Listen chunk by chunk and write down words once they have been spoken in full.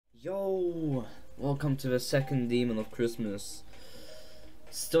Yo, welcome to the second demon of Christmas.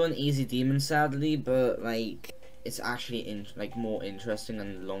 Still an easy demon, sadly, but like it's actually more interesting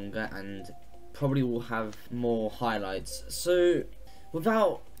and longer, and probably will have more highlights. So,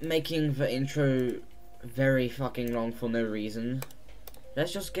 without making the intro very fucking long for no reason,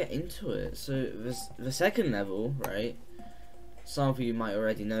 let's just get into it. So, the second level, right? Some of you might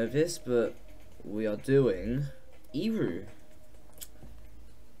already know this, but we are doing Erou.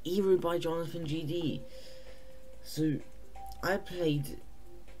 Erou by JonathanGD. So I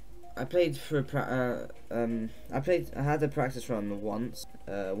had a practice run once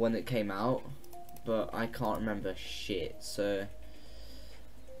when it came out, but I can't remember shit. So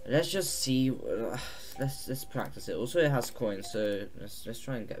let's just see. Let's practice it. Also, it has coins, so let's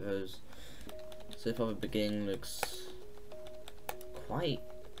try and get those. So far, the beginning looks quite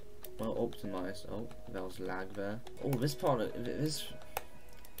well optimized. Oh, that was lag there. Oh, this part,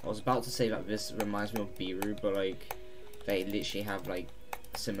 I was about to say that this reminds me of Erou, but like they literally have like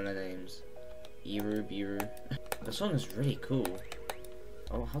similar names. Erou. The song is really cool.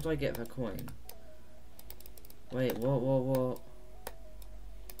 Oh, how do I get that coin? Wait, what?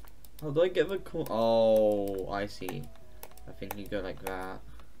 How do I get the coin? Oh, I see. I think you go like that.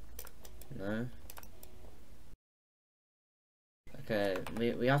 No? Okay,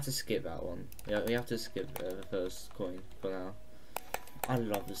 we have to skip that one. Yeah, we have to skip the first coin for now. I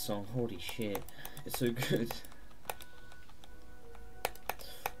love this song, holy shit, it's so good.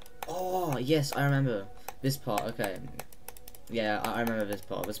 Oh, yes, I remember this part, okay. Yeah, I remember this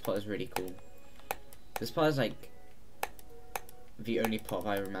part is really cool. This part is like the only part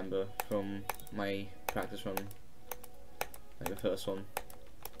I remember from my practice run, like the first one.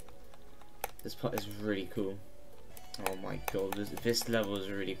 This part is really cool. Oh my god, this level is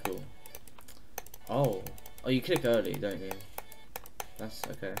really cool. Oh, you click early, don't you? That's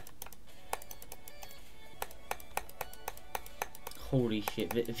okay. Holy shit!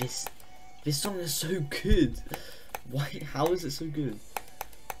 This song is so good. Why? How is it so good?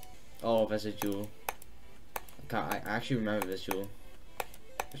 Oh, there's a jewel. I actually remember this jewel,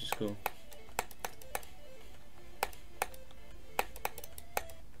 which is cool.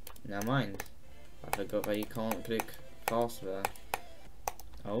 Never mind. I forgot that you can't click fast there.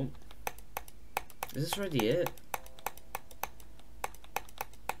 Oh, is this already it?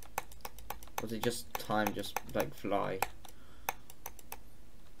 Or did just time just like fly?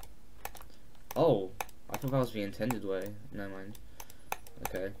 Oh, I thought that was the intended way. Never mind.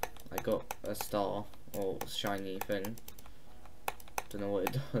 Okay, I got a star or shiny thing. Don't know what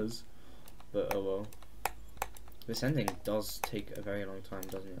it does, but oh well. This ending does take a very long time,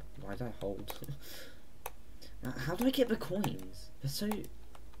 doesn't it? Why did I hold? How do I get the coins? They're so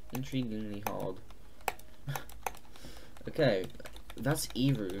intriguingly hard. Okay, that's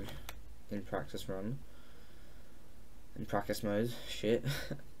Erou. In practice run. In practice mode. Shit.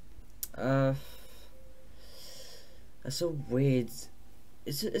 That's so weird.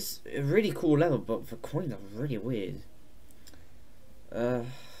 It's a really cool level, but the coins are really weird.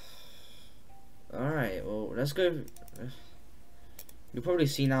 Alright, well, let's go. You'll probably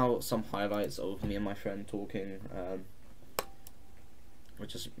see now some highlights of me and my friend talking.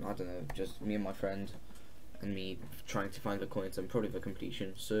 Which is, I don't know, just me and my friend and me trying to find the coins and probably the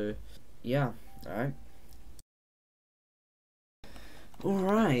completion. So yeah, alright.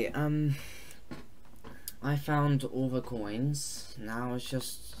 Alright, I found all the coins. Now it's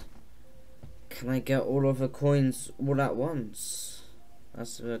just, can I get all of the coins all at once?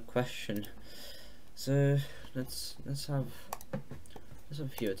 That's the question. So let's have a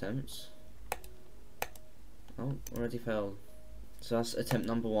few attempts. Oh, already failed. So that's attempt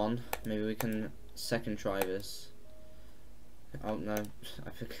number 1. Maybe we can second try this. Oh no, I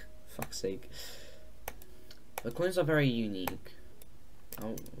think. Fuck's sake. The coins are very unique.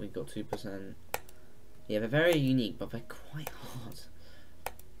 Oh, we got 2%. Yeah, they're very unique, but they're quite hard.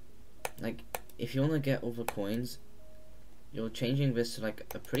 Like, if you want to get all the coins, you're changing this to like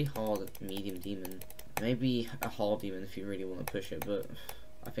a pretty hard medium demon. Maybe a hard demon if you really want to push it, but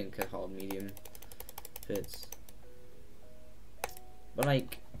I think a hard medium fits. But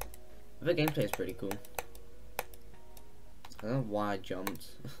like, the gameplay is pretty cool. I don't know why I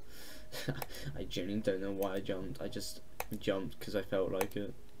jumped. I genuinely don't know why I jumped. I just jumped because I felt like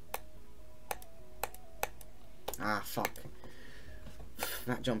it. Ah, fuck.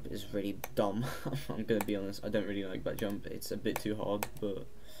 That jump is really dumb. I'm gonna be honest. I don't really like that jump. It's a bit too hard, but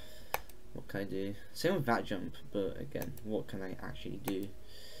what can I do? Same with that jump, but again, what can I actually do?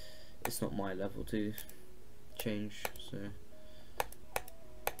 It's not my level to change, so.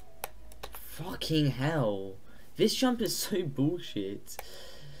 Fucking hell. This jump is so bullshit.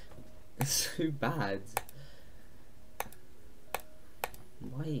 It's so bad.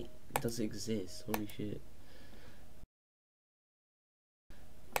 Why does it exist? Holy shit.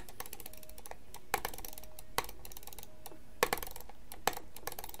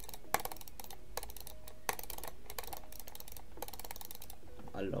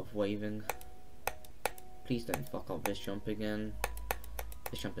 I love waving. Please don't fuck up this jump again.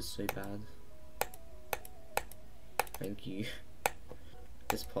 This jump is so bad. Thank you.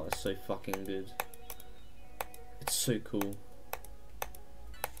 This part is so fucking good. It's so cool.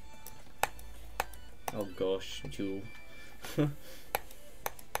 Oh gosh, Jewel.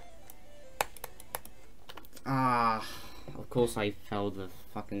 Ah, of course I failed the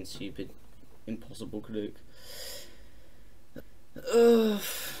fucking stupid impossible click. Ugh,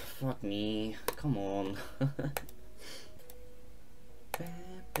 fuck me. Come on.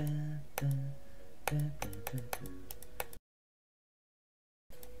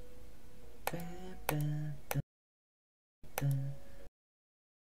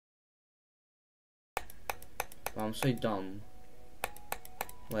 Oh, I'm so dumb.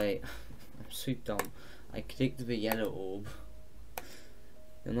 Wait, I'm so dumb. I clicked the yellow orb.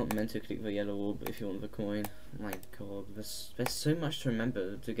 You're not meant to click the yellow orb if you want the coin. Oh my god, there's so much to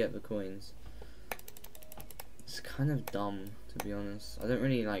remember to get the coins. It's kind of dumb, to be honest. I don't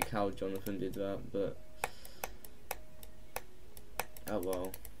really like how Jonathan did that, but oh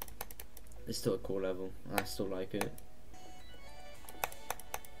well. It's still a cool level, and I still like it.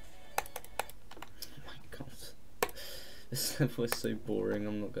 Oh my god. This level is so boring,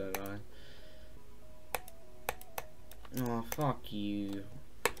 I'm not gonna lie. Oh, fuck you.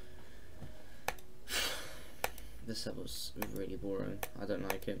 This level's really boring. I don't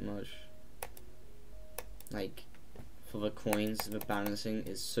like it much. Like, for the coins, the balancing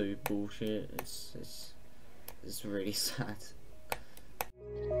is so bullshit. It's really sad.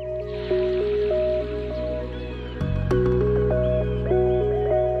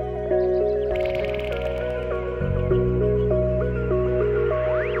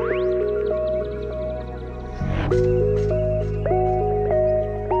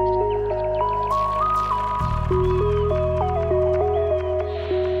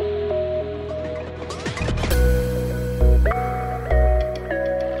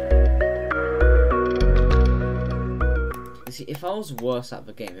 If I was worse at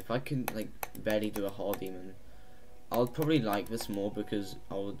the game, if I could like barely do a hard demon, I would probably like this more because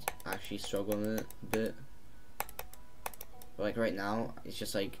I would actually struggle on it a bit. But like right now, it's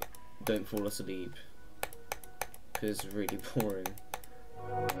just like don't fall asleep because it's really boring.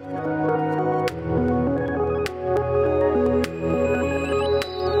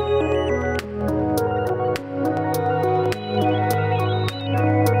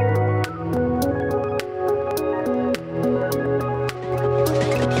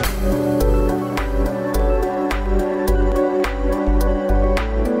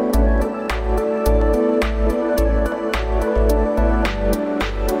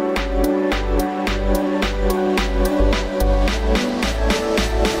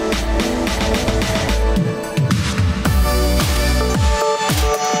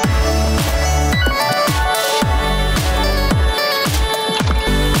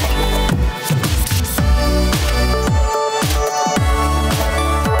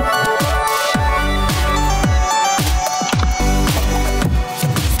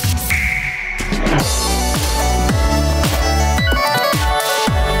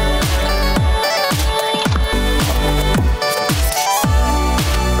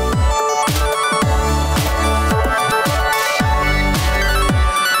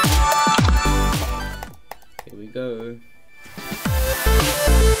 Go.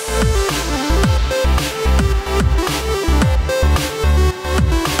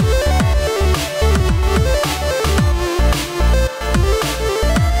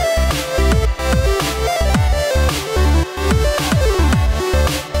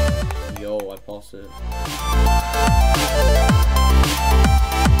 Yo, I paused it.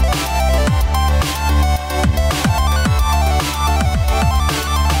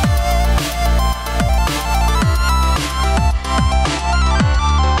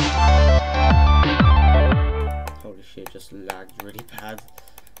 Just lagged really bad.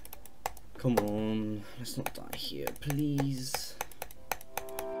 Come on, let's not die here, please.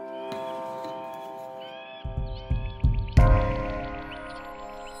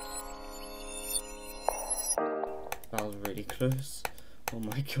 That was really close. Oh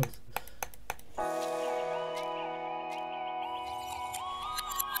my god.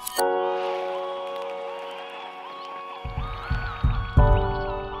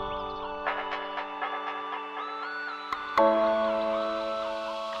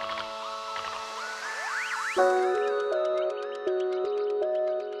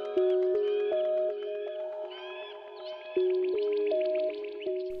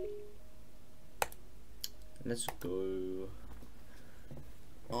 let's go.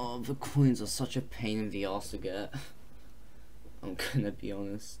 Oh, the coins are such a pain in the ass to get. I'm gonna be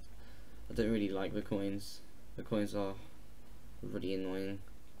honest. I don't really like the coins. The coins are really annoying.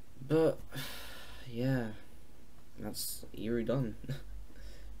 But yeah, that's Erou done.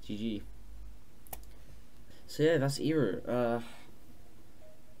 GG. So yeah, that's Erou.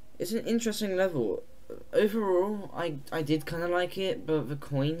 It's an interesting level. Overall, I did kind of like it, but the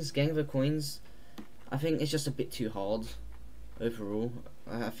coins, getting the coins, I think it's just a bit too hard. Overall,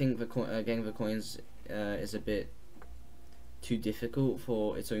 I think getting the coins is a bit too difficult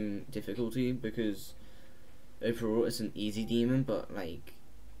for its own difficulty, because overall it's an easy demon, but like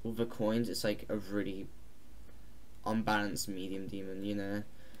with the coins it's like a really unbalanced medium demon, you know.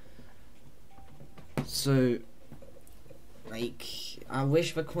 So like I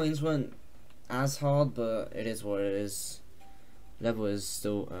wish the coins weren't as hard, but it is what it is. Level is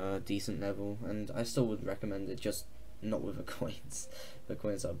still a decent level, and I still would recommend it, just not with the coins. The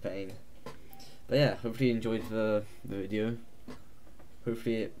coins are a pain. But yeah, hopefully you enjoyed the video.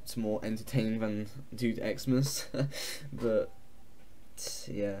 Hopefully it's more entertaining than Dude Xmas. But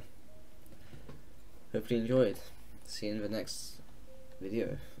yeah, hopefully you enjoyed. See you in the next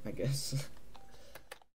video, I guess.